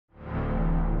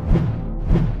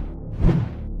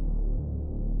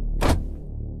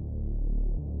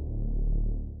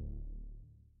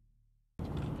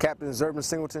Captain Zerbin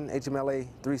Singleton, HMLA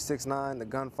 369, the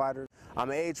gunfighter. I'm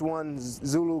an H-1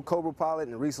 Zulu Cobra pilot,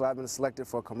 and recently I've been selected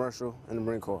for a commercial in the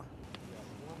Marine Corps.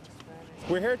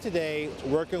 We're here today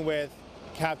working with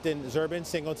Captain Zerbin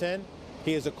Singleton.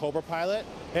 He is a Cobra pilot,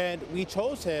 and we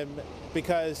chose him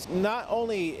because not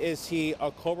only is he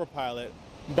a Cobra pilot,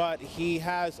 but he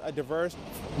has a diverse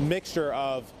mixture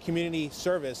of community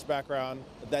service background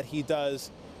that he does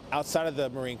outside of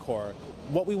the Marine Corps.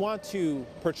 What we want to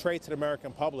portray to the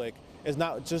American public is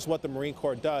not just what the Marine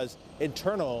Corps does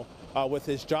internal with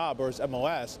his job or his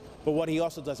MOS, but what he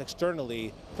also does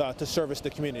externally to service the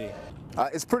community.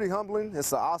 It's pretty humbling.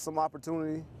 It's an awesome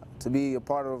opportunity to be a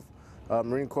part of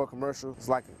Marine Corps commercial. It's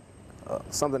like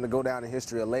something to go down in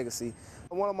history, a legacy.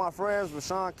 One of my friends was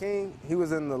Sean King. He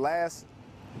was in the last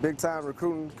big-time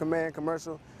recruiting command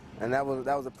commercial, and that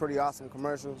was a pretty awesome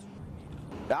commercial.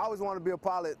 I always wanted to be a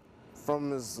pilot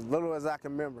from as little as I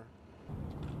can remember.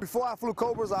 Before I flew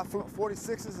Cobras, I flew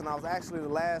 46s, and I was actually the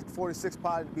last 46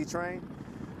 pilot to be trained.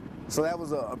 So that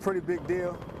was a pretty big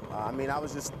deal. I mean, I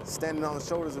was just standing on the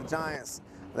shoulders of giants.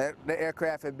 The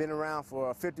aircraft had been around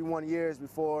for 51 years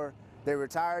before they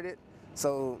retired it.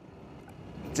 So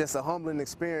just a humbling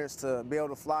experience to be able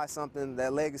to fly something,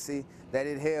 that legacy that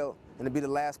it held, and to be the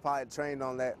last pilot trained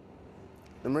on that.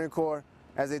 The Marine Corps,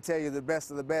 as they tell you, the best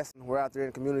of the best. We're out there in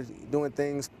the community doing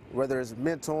things, whether it's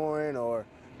mentoring or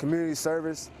community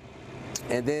service,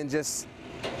 and then just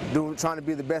trying to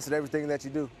be the best at everything that you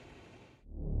do.